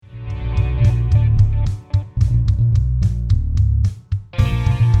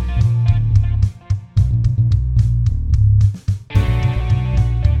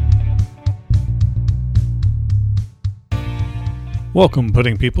Welcome,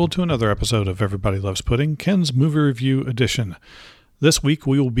 pudding people, to another episode of Everybody Loves Pudding, Ken's Movie Review Edition. This week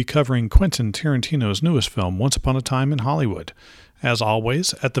we will be covering Quentin Tarantino's newest film, Once Upon a Time in Hollywood. As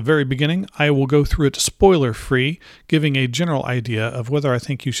always, at the very beginning, I will go through it spoiler-free, giving a general idea of whether I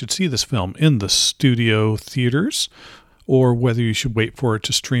think you should see this film in the studio theaters, or whether you should wait for it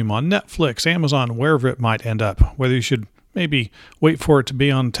to stream on Netflix, Amazon, wherever it might end up, whether you should maybe wait for it to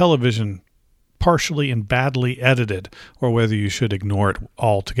be on television, partially and badly edited, or whether you should ignore it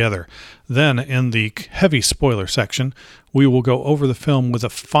altogether. Then, in the heavy spoiler section, we will go over the film with a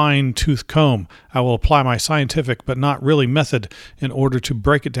fine-tooth comb. I will apply my scientific but not really method in order to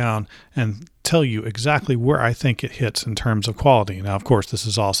break it down and tell you exactly where I think it hits in terms of quality. Now, of course, this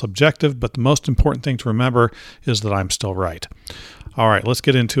is all subjective, but the most important thing to remember is that I'm still right. All right, let's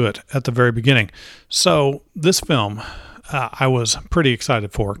get into it at the very beginning. So, this film I was pretty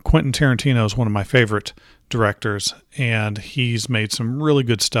excited for. Quentin Tarantino is one of my favorite directors, and he's made some really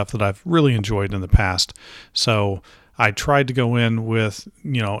good stuff that I've really enjoyed in the past. So I tried to go in with,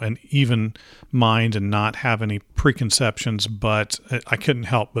 an even mind and not have any preconceptions, but I couldn't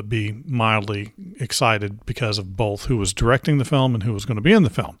help but be mildly excited because of both who was directing the film and who was going to be in the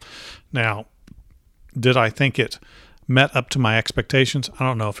film. Now, did I think it met up to my expectations? I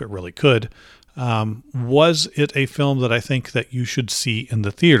don't know if it really could. Was it a film that I think that you should see in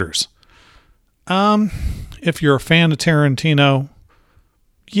the theaters? If you're a fan of Tarantino,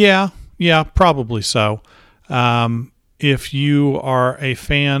 yeah, probably so. If you are a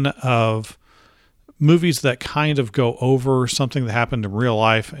fan of movies that kind of go over something that happened in real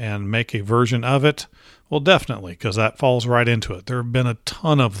life and make a version of it, well, definitely, because that falls right into it. There have been a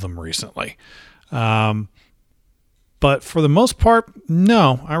ton of them recently. But for the most part,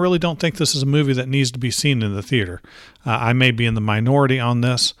 no, I really don't think this is a movie that needs to be seen in the theater. I may be in the minority on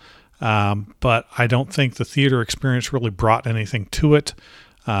this, but I don't think the theater experience really brought anything to it.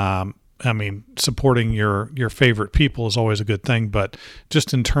 Supporting your favorite people is always a good thing, but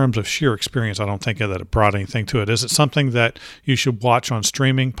just in terms of sheer experience, I don't think that it brought anything to it. Is it something that you should watch on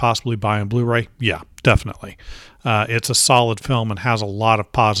streaming, possibly buy on Blu-ray? Yeah, definitely. It's a solid film and has a lot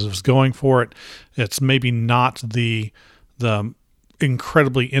of positives going for it. It's maybe not the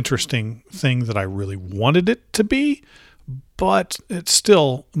incredibly interesting thing that I really wanted it to be, but it's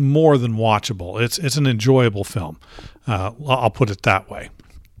still more than watchable. It's an enjoyable film. I'll put it that way.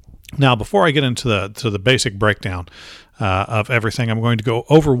 Now, before I get into the basic breakdown of everything, I'm going to go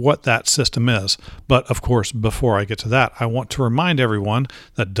over what that system is. But, of course, before I get to that, I want to remind everyone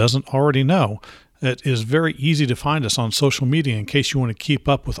that doesn't already know, it is very easy to find us on social media in case you want to keep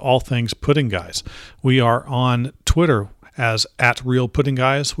up with all things Pudding Guys. We are on Twitter as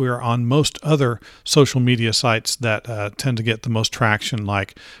 @RealPuddingGuys. We are on most other social media sites that tend to get the most traction,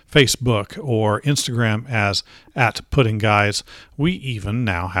 like Facebook or Instagram as @PuddingGuys. We even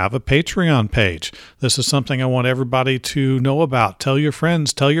now have a Patreon page. This is something I want everybody to know about. Tell your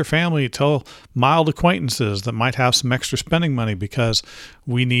friends, tell your family, tell mild acquaintances that might have some extra spending money, because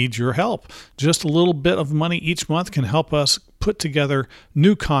we need your help. Just a little bit of money each month can help us put together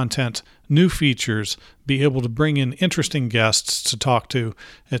new content, new features, be able to bring in interesting guests to talk to.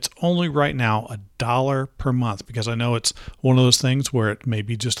 It's only right now $1 per month, because I know it's one of those things where it may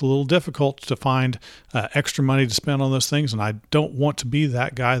be just a little difficult to find extra money to spend on those things, and I don't want to be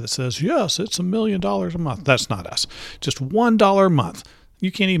that guy that says, yes, it's $1 million a month. That's not us. Just $1 a month.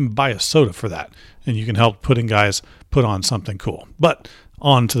 You can't even buy a soda for that, and you can help Pudding Guys put on something cool. But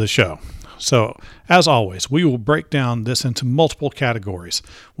on to the show. So, as always, we will break down this into multiple categories.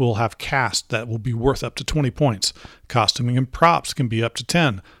 We'll have cast that will be worth up to 20 points. Costuming and props can be up to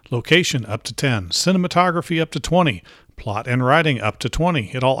 10. Location up to 10. Cinematography up to 20. Plot and writing up to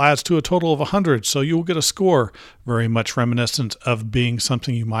 20. It all adds to a total of 100, so you'll get a score very much reminiscent of being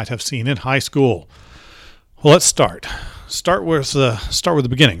something you might have seen in high school. Well, let's start. Start with the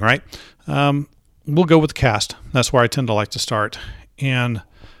beginning, right? We'll go with the cast. That's where I tend to like to start. And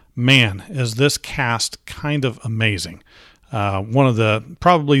man, is this cast kind of amazing. One of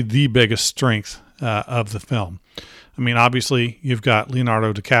probably the biggest strength of the film. I mean, obviously, you've got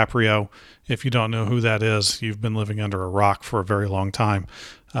Leonardo DiCaprio. If you don't know who that is, you've been living under a rock for a very long time.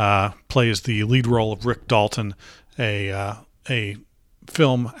 Plays the lead role of Rick Dalton, a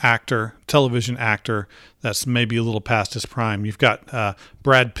film actor, television actor that's maybe a little past his prime. You've got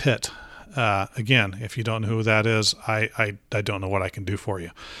Brad Pitt. Again, if you don't know who that is, I don't know what I can do for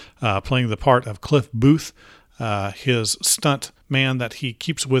you. Playing the part of Cliff Booth, his stunt man that he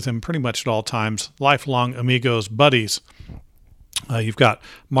keeps with him pretty much at all times, lifelong amigos, buddies. You've got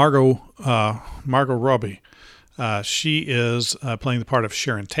Margot Robbie. She is playing the part of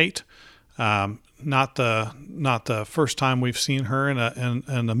Sharon Tate. not the first time we've seen her in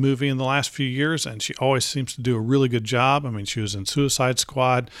a movie in the last few years, and she always seems to do a really good job. I mean, she was in Suicide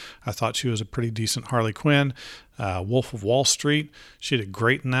Squad. I thought she was a pretty decent Harley Quinn. Wolf of Wall Street, she did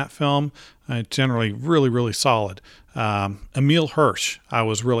great in that film. Generally, really, really solid. Emile Hirsch, I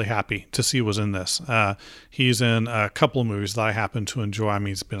was really happy to see was in this. He's in a couple of movies that I happen to enjoy. I mean,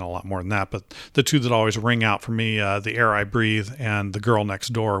 he's been a lot more than that, but the two that always ring out for me, The Air I Breathe and The Girl Next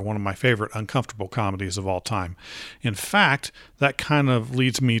Door, one of my favorite uncomfortable comedies of all time. In fact, that kind of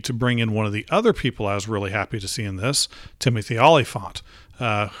leads me to bring in one of the other people I was really happy to see in this, Timothy Olyphant,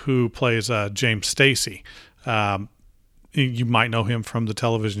 who plays James Stacy. You might know him from the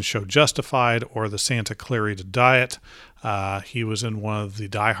television show Justified or the Santa Clarita Diet. He was in one of the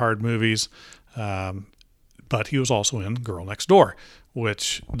Die Hard movies, but he was also in Girl Next Door,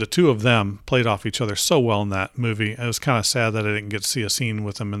 which the two of them played off each other so well in that movie. It was kind of sad that I didn't get to see a scene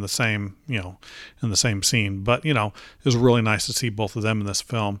with them in the same scene, but it was really nice to see both of them in this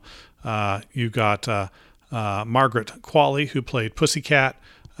film. You got Margaret Qualley, who played Pussycat.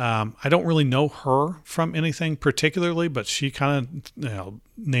 I don't really know her from anything particularly, but she kind of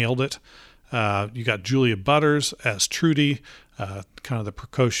nailed it. You got Julia Butters as Trudy, kind of the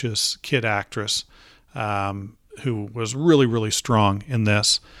precocious kid actress, who was really, really strong in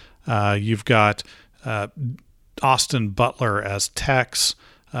this. You've got Austin Butler as Tex.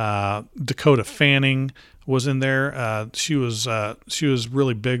 Dakota Fanning was in there. She was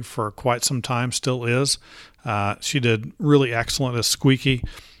really big for quite some time, still is. She did really excellent as Squeaky.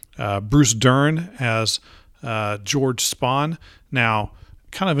 Bruce Dern as George Spahn. Now,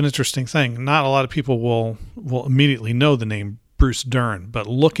 kind of an interesting thing. Not a lot of people will immediately know the name Bruce Dern, but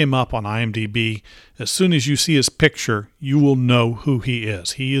look him up on IMDb. As soon as you see his picture, you will know who he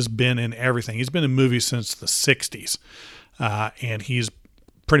is. He has been in everything. He's been in movies since the 60s, and he's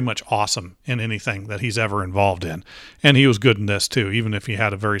pretty much awesome in anything that he's ever involved in. And he was good in this too, even if he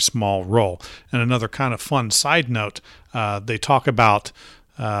had a very small role. And another kind of fun side note, they talk about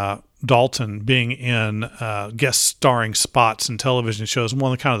Dalton being in guest starring spots in television shows. And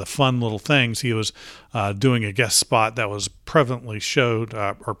one of the kind of the fun little things, he was doing a guest spot that was prominently showed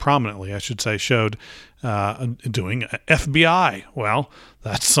doing FBI. Well,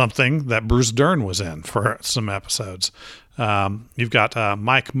 that's something that Bruce Dern was in for some episodes. You've got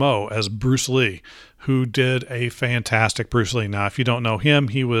Mike Moe as Bruce Lee, who did a fantastic Bruce Lee. Now, if you don't know him,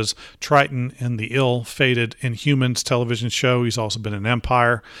 he was Triton in the ill-fated Inhumans television show. He's also been in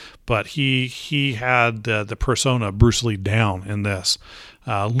Empire, but he had the persona of Bruce Lee down in this.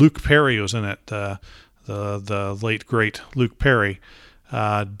 Luke Perry was in it, the late, great Luke Perry.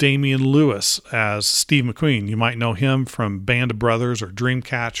 Damian Lewis as Steve McQueen. You might know him from Band of Brothers or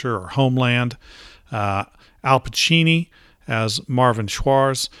Dreamcatcher or Homeland. Al Pacini as Marvin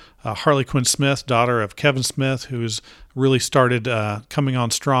Schwartz. Harley Quinn Smith, daughter of Kevin Smith, who's really started coming on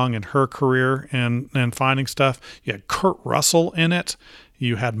strong in her career and finding stuff. You had Kurt Russell in it.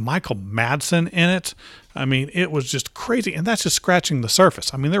 You had Michael Madsen in it. I mean, it was just crazy. And that's just scratching the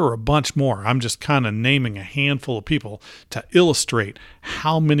surface. I mean, there were a bunch more. I'm just kind of naming a handful of people to illustrate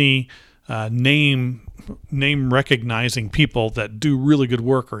how many name recognizing people that do really good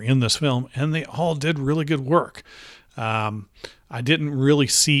work are in this film. And they all did really good work. I didn't really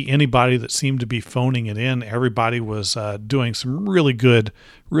see anybody that seemed to be phoning it in. Everybody was doing some really good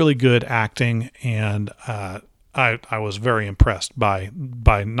acting, and I was very impressed by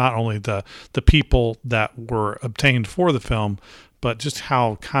not only the people that were obtained for the film, but just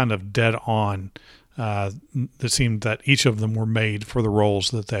how kind of dead on it seemed that each of them were made for the roles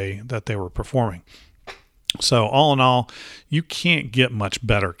that they were performing. So all in all, you can't get much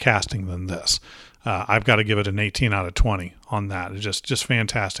better casting than this. I've got to give it an 18 out of 20 on that. It's just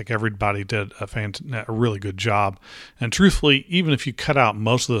fantastic. Everybody did a really good job. And truthfully, even if you cut out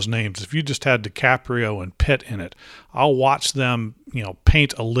most of those names, if you just had DiCaprio and Pitt in it, I'll watch them,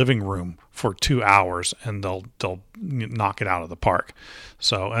 paint a living room for 2 hours, and they'll knock it out of the park.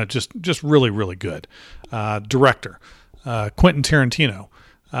 So just really, really good. Director, Quentin Tarantino.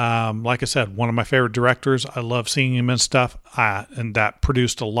 Like I said, one of my favorite directors. I love seeing him in stuff, and that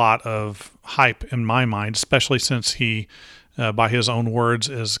produced a lot of hype in my mind, especially since he, by his own words,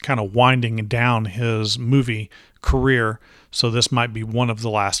 is kind of winding down his movie career. So this might be one of the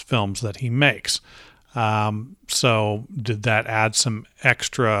last films that he makes. So did that add some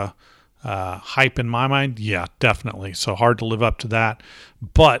extra hype in my mind? Yeah, definitely. So hard to live up to that,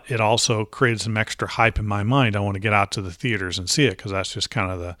 but it also created some extra hype in my mind. I want to get out to the theaters and see it because that's just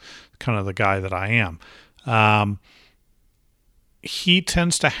kind of the guy that I am. he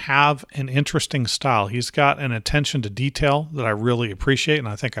tends to have an interesting style. He's got an attention to detail that I really appreciate, and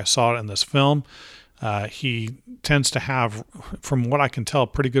I think I saw it in this film. He tends to have, from what I can tell,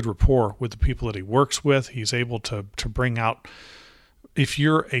 pretty good rapport with the people that he works with. He's able to bring out, if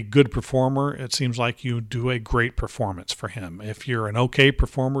you're a good performer, it seems like you do a great performance for him. If you're an okay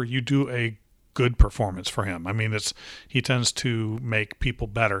performer, you do a good performance for him. I mean, he tends to make people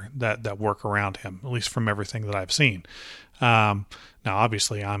better that work around him, at least from everything that I've seen. Now,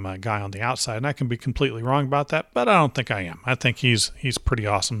 obviously, I'm a guy on the outside, and I can be completely wrong about that, but I don't think I am. I think he's pretty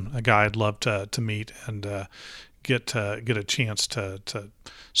awesome, a guy I'd love to meet and get a chance to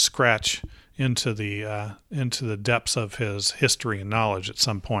scratch into the depths of his history and knowledge at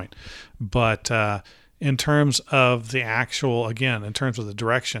some point. But in terms of the actual, again, in terms of the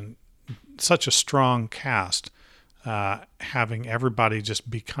direction, such a strong cast, having everybody just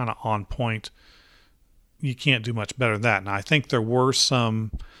be kind of on point. You can't do much better than that. And I think there were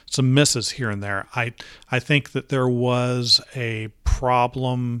some misses here and there. I think that there was a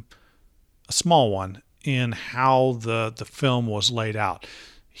problem, a small one, in how the film was laid out.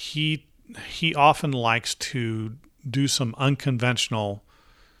 He often likes to do some unconventional,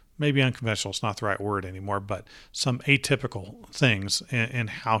 maybe unconventional is not the right word anymore, but some atypical things in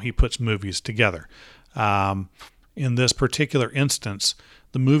how he puts movies together. In this particular instance,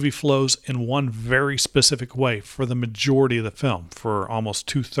 the movie flows in one very specific way for the majority of the film, for almost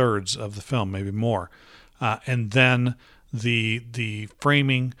 2/3 of the film, maybe more. And then the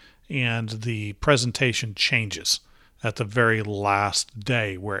framing and the presentation changes at the very last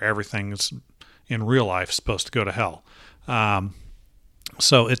day, where everything's in real life supposed to go to hell.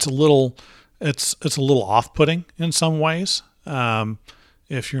 So it's a little off-putting in some ways.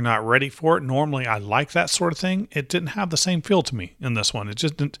 If you're not ready for it. Normally I like that sort of thing. It didn't have the same feel to me in this one. It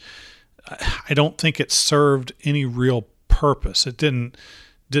just didn't. I don't think it served any real purpose. It didn't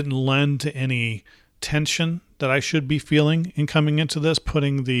lend to any tension that I should be feeling in coming into this,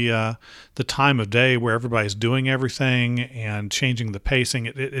 putting the time of day where everybody's doing everything and changing the pacing.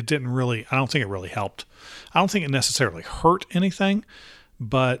 It didn't really, I don't think it really helped. I don't think it necessarily hurt anything,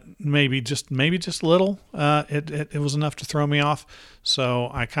 but maybe just a little. It was enough to throw me off. So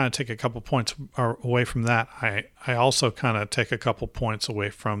I kind of take a couple points away from that. I also kind of take a couple points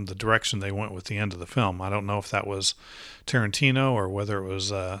away from the direction they went with the end of the film. I don't know if that was Tarantino or whether it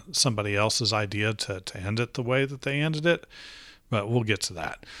was somebody else's idea to end it the way that they ended it, but we'll get to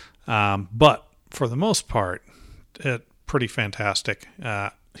that. But for the most part, it pretty fantastic.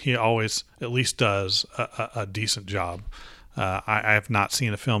 He always at least does a decent job. I have not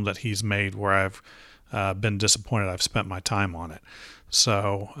seen a film that he's made where I've been disappointed I've spent my time on it.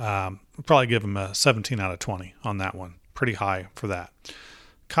 So I'll probably give him a 17 out of 20 on that one. Pretty high for that.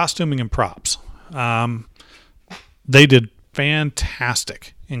 Costuming and props. They did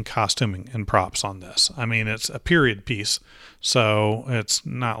fantastic in costuming and props on this. I mean, it's a period piece, so it's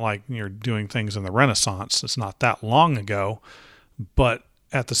not like you're doing things in the Renaissance. It's not that long ago, but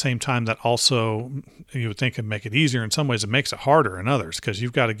at the same time, that also, you would think, it'd make it easier. In some ways, it makes it harder in others, because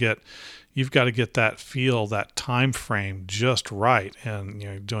you've got to get that feel, that time frame just right.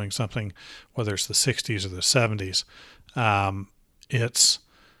 And doing something, whether it's the 60s or the 70s,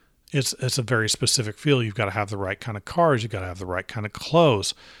 it's a very specific feel. You've got to have the right kind of cars. You've got to have the right kind of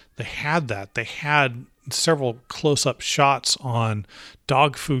clothes. They had that. They had several close-up shots on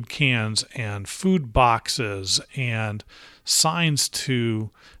dog food cans and food boxes and signs to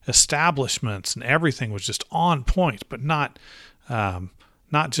establishments, and everything was just on point. But not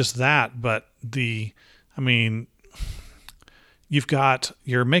just that, but you're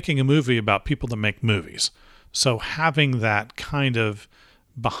making a movie about people that make movies. So having that kind of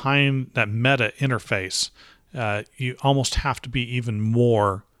behind that meta interface, you almost have to be even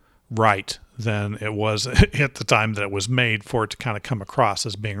more right than it was at the time that it was made for it to kind of come across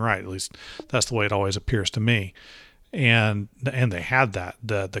as being right. At least that's the way it always appears to me. And they had that.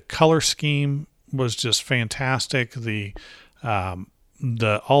 The color scheme was just fantastic. The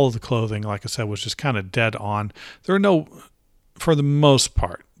all of the clothing, like I said, was just kind of dead on. For the most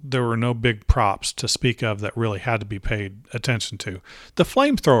part, there were no big props to speak of that really had to be paid attention to. The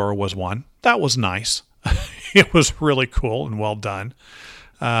flamethrower was one. That was nice. It was really cool and well done.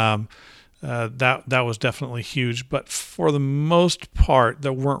 That was definitely huge, but for the most part,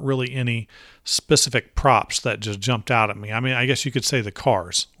 there weren't really any specific props that just jumped out at me. I mean, I guess you could say the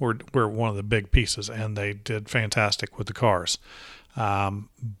cars were one of the big pieces, and they did fantastic with the cars.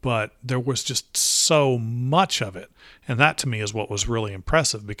 But there was just so much of it, and that to me is what was really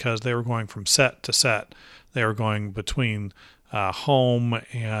impressive, because they were going from set to set. They were going between home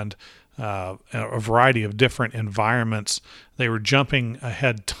and a variety of different environments. They were jumping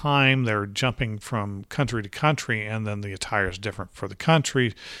ahead time. They were jumping from country to country, and then the attire is different for the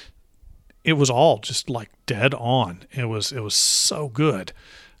country. It was all just like dead on. It was so good.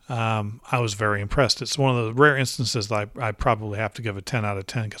 I was very impressed. It's one of the rare instances that I probably have to give a 10 out of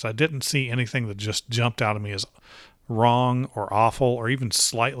 10 because I didn't see anything that just jumped out at me as wrong or awful or even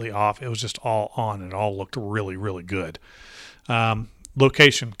slightly off. It was just all on. It all looked really, really good.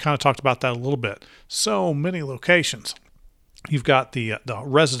 Location, kind of talked about that a little bit. So many locations. You've got the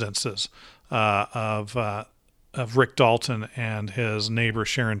residences of Rick Dalton and his neighbor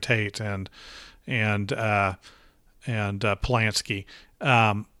Sharon Tate and Polanski.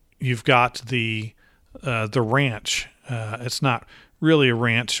 You've got the ranch. It's not really a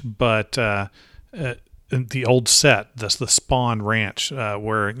ranch, but the old set, the Spawn Ranch,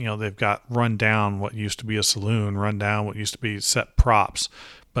 where they've got run down what used to be a saloon, run down what used to be set props,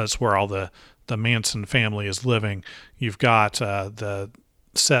 but it's where all the Manson family is living. You've got the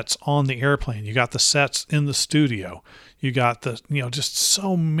sets on the airplane. You got the sets in the studio. You got just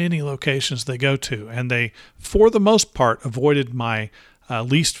so many locations they go to, and they, for the most part, avoided my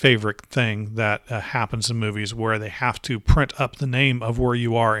least favorite thing that happens in movies where they have to print up the name of where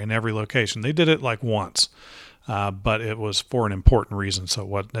you are in every location. They did it like once, but it was for an important reason,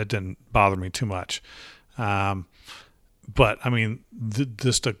 so that didn't bother me too much. But I mean,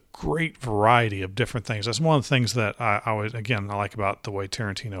 just a great variety of different things. That's one of the things that I like about the way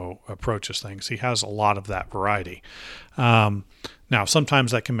Tarantino approaches things. He has a lot of that variety. Now,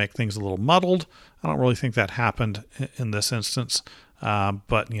 sometimes that can make things a little muddled. I don't really think that happened in this instance.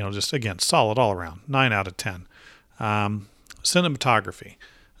 But just again, solid all around, 9 out of 10. Cinematography.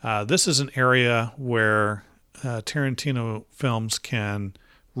 This is an area where Tarantino films can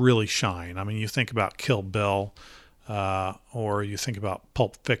really shine. I mean, you think about Kill Bill, or you think about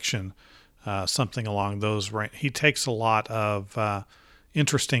Pulp Fiction, something along those lines. He takes a lot of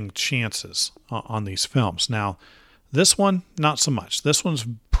interesting chances on these films. Now, this one, not so much. This one's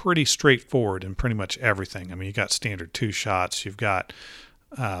pretty straightforward in pretty much everything. I mean, you got standard 2 shots. You've got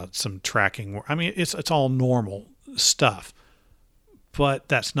some tracking. I mean, it's all normal stuff, but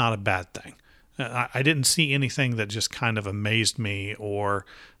that's not a bad thing. I didn't see anything that just kind of amazed me or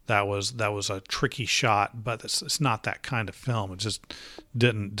that was a tricky shot, but it's not that kind of film. It just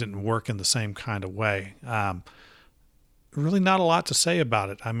didn't work in the same kind of way. Really not a lot to say about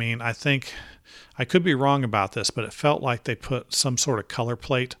it. I mean, I think I could be wrong about this, but it felt like they put some sort of color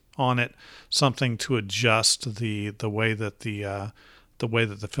plate on it, something to adjust the way that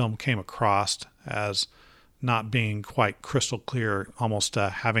the film came across as not being quite crystal clear, almost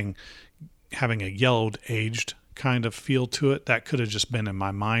having a yellowed, aged kind of feel to it. That could have just been in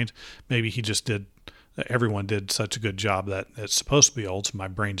my mind. Maybe everyone did such a good job that it's supposed to be old, so my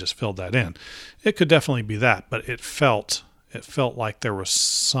brain just filled that in. It could definitely be that, but it felt like there was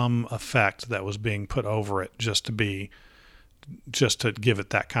some effect that was being put over it just to give it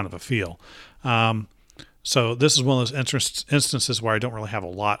that kind of a feel. So this is one of those instances where I don't really have a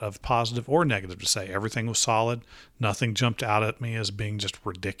lot of positive or negative to say. Everything was solid. Nothing jumped out at me as being just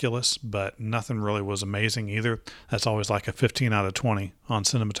ridiculous, but nothing really was amazing either. That's always like a 15 out of 20 on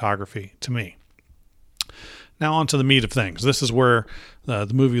cinematography to me. Now on to the meat of things. This is where the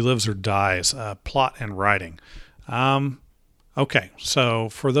movie lives or dies, plot and writing. Okay, so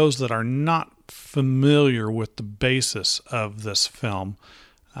for those that are not familiar with the basis of this film,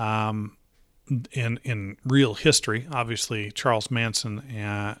 in real history, obviously Charles Manson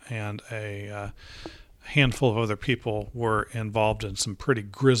and a handful of other people were involved in some pretty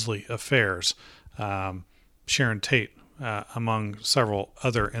grisly affairs. Sharon Tate, among several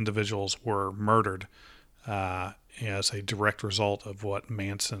other individuals, were murdered as a direct result of what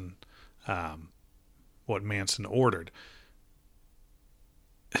Manson ordered.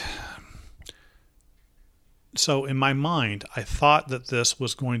 So in my mind, I thought that this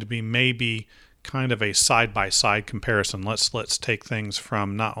was going to be maybe kind of a side-by-side comparison. Let's take things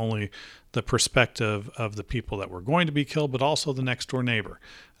from not only the perspective of the people that were going to be killed, but also the next-door neighbor.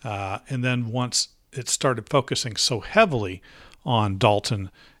 And then once it started focusing so heavily on Dalton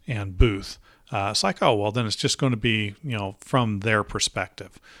and Booth, it's like, oh, well, then it's just going to be, from their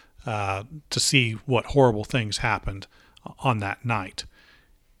perspective to see what horrible things happened on that night.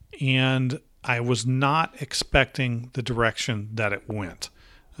 And I was not expecting the direction that it went.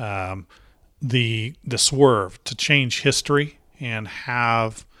 The swerve to change history and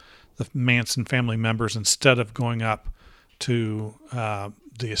have the Manson family members, instead of going up to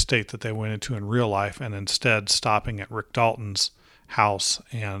the estate that they went into in real life, and instead stopping at Rick Dalton's house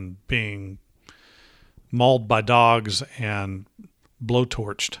and being mauled by dogs and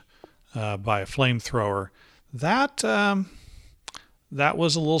blowtorched, by a flamethrower. That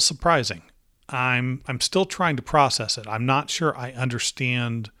was a little surprising. I'm still trying to process it. I'm not sure I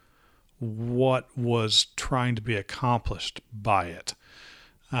understand what was trying to be accomplished by it.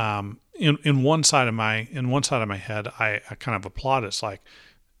 In one side of my head, I kind of applaud it. It's like,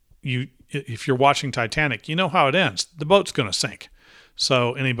 if you're watching Titanic, you know how it ends. The boat's going to sink.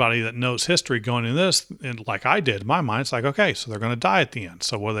 So anybody that knows history going into this, and like I did in my mind, it's like, okay, so they're going to die at the end.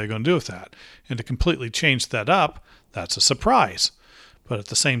 So what are they going to do with that? And to completely change that up, that's a surprise. But at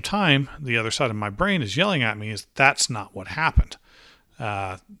the same time, the other side of my brain is yelling at me is that's not what happened.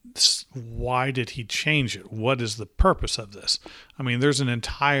 Why did he change it? What is the purpose of this? I mean, there's an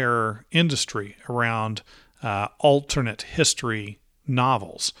entire industry around alternate history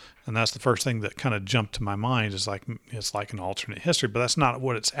novels. And that's the first thing that kind of jumped to my mind is like, it's like an alternate history, but that's not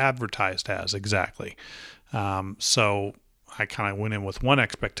what it's advertised as exactly. So I kind of went in with one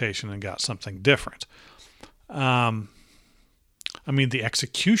expectation and got something different. I mean, the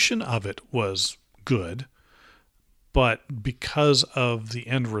execution of it was good, but because of the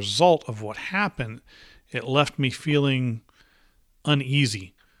end result of what happened, it left me feeling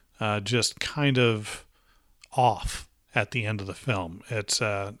uneasy, just kind of off at the end of the film. It's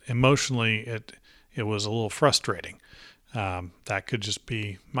emotionally, it was a little frustrating. That could just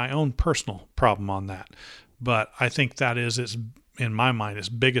be my own personal problem on that. But I think that is, in my mind, its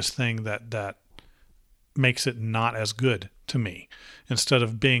biggest thing that makes it not as good to me. Instead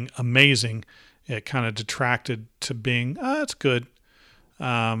of being amazing, it kind of detracted to being, it's good.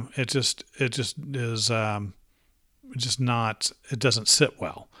 It just is just not, it doesn't sit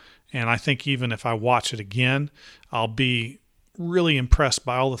well. And I think even if I watch it again, I'll be really impressed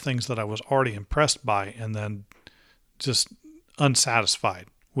by all the things that I was already impressed by and then just unsatisfied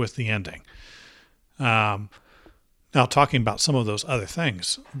with the ending. Now, talking about some of those other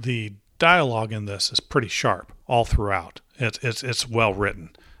things, the dialogue in this is pretty sharp all throughout. It's well written.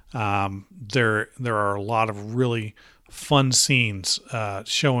 There are a lot of really fun scenes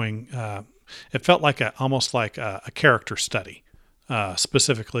showing. It felt like almost like a character study,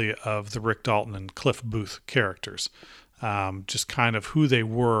 specifically of the Rick Dalton and Cliff Booth characters. Just kind of who they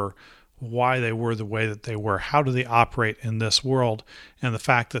were, why they were the way that they were, how do they operate in this world, and the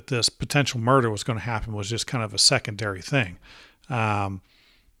fact that this potential murder was going to happen was just kind of a secondary thing.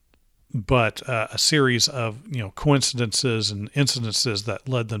 But a series of coincidences and incidences that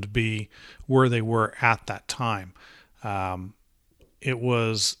led them to be where they were at that time. It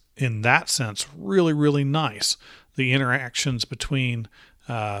was, in that sense, really, really nice. The interactions between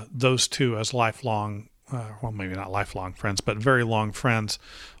those two as lifelong, well, maybe not lifelong friends, but very long friends,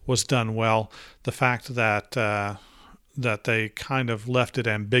 was done well. The fact that that they kind of left it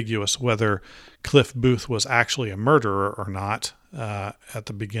ambiguous whether Cliff Booth was actually a murderer or not at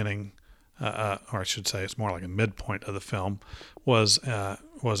the beginning. Or I should say it's more like a midpoint of the film, was a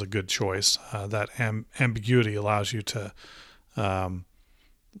good choice. That ambiguity allows you to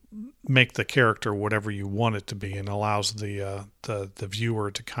make the character whatever you want it to be, and allows the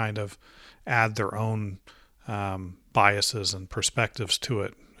viewer to kind of add their own biases and perspectives to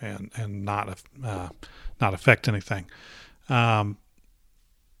it, and not affect anything.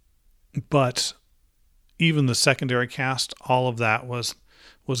 But even the secondary cast, all of that was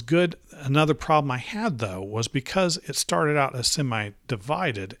good. Another problem I had, though, was because it started out as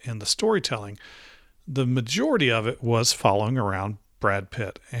semi-divided in the storytelling, the majority of it was following around Brad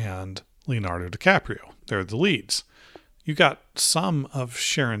Pitt and Leonardo DiCaprio. They're the leads. You got some of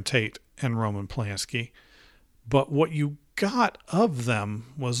Sharon Tate and Roman Polanski, but what you got of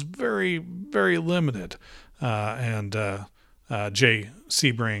them was very, very limited. And Jay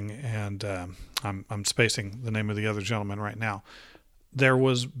Sebring and I'm spacing the name of the other gentleman right now. There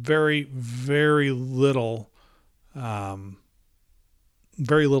was very, very little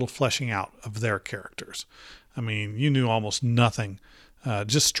fleshing out of their characters. I mean, you knew almost nothing,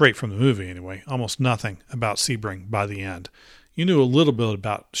 just straight from the movie anyway, almost nothing about Sebring by the end. You knew a little bit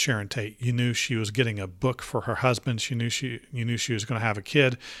about Sharon Tate. You knew she was getting a book for her husband. You knew she was going to have a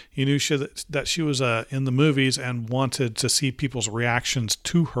kid. You knew that she was in the movies and wanted to see people's reactions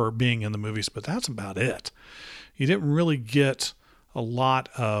to her being in the movies, but that's about it. You didn't really get a lot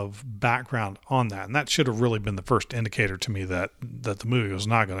of background on that. And that should have really been the first indicator to me that the movie was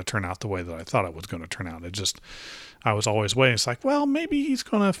not going to turn out the way that I thought it was going to turn out. I was always waiting. It's like, well, maybe he's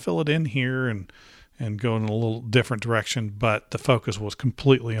going to fill it in here and go in a little different direction. But the focus was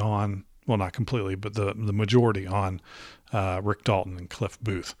completely on, well, not completely, but the majority on Rick Dalton and Cliff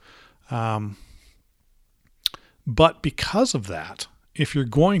Booth. But because of that, if you're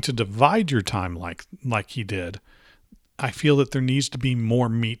going to divide your time like he did, I feel that there needs to be more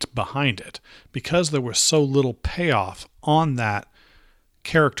meat behind it because there was so little payoff on that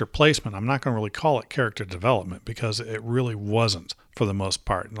character placement. I'm not going to really call it character development because it really wasn't for the most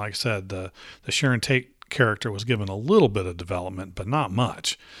part. And like I said, the Sharon Tate character was given a little bit of development, but not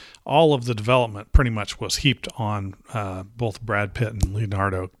much. All of the development pretty much was heaped on both Brad Pitt and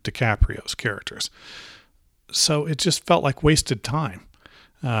Leonardo DiCaprio's characters. So it just felt like wasted time.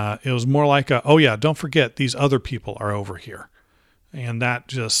 It was more like oh yeah, don't forget these other people are over here. And that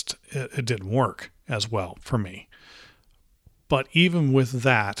just, it didn't work as well for me. But even with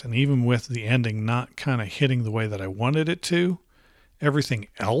that, and even with the ending not kind of hitting the way that I wanted it to, everything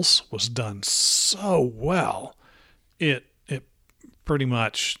else was done so well. It pretty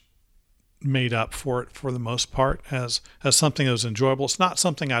much made up for it for the most part as something that was enjoyable. It's not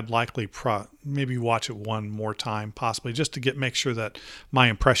something I'd likely maybe watch it one more time, possibly, just to make sure that my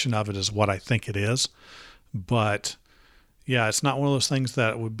impression of it is what I think it is. But yeah, it's not one of those things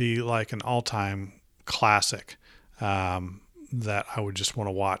that would be like an all-time classic that I would just want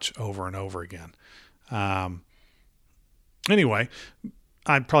to watch over and over again. Anyway,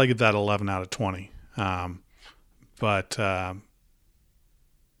 I'd probably give that 11 out of 20.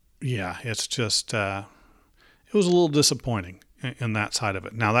 Yeah, it's just, it was a little disappointing in that side of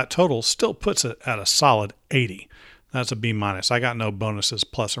it. Now that total still puts it at a solid 80. That's a B minus. I got no bonuses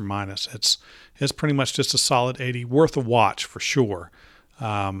plus or minus. It's pretty much just a solid 80, worth a watch for sure.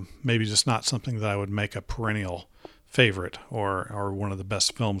 Maybe just not something that I would make a perennial favorite or one of the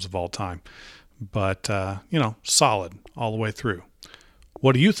best films of all time. But, solid all the way through.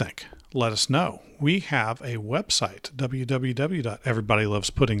 What do you think? Let us know. We have a website,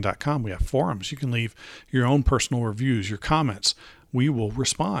 www.everybodylovespudding.com. We have forums. You can leave your own personal reviews, your comments. We will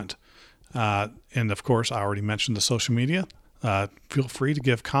respond. And of course, I already mentioned the social media. Feel free to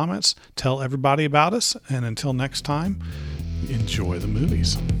give comments. Tell everybody about us. And until next time, enjoy the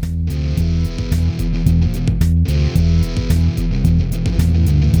movies.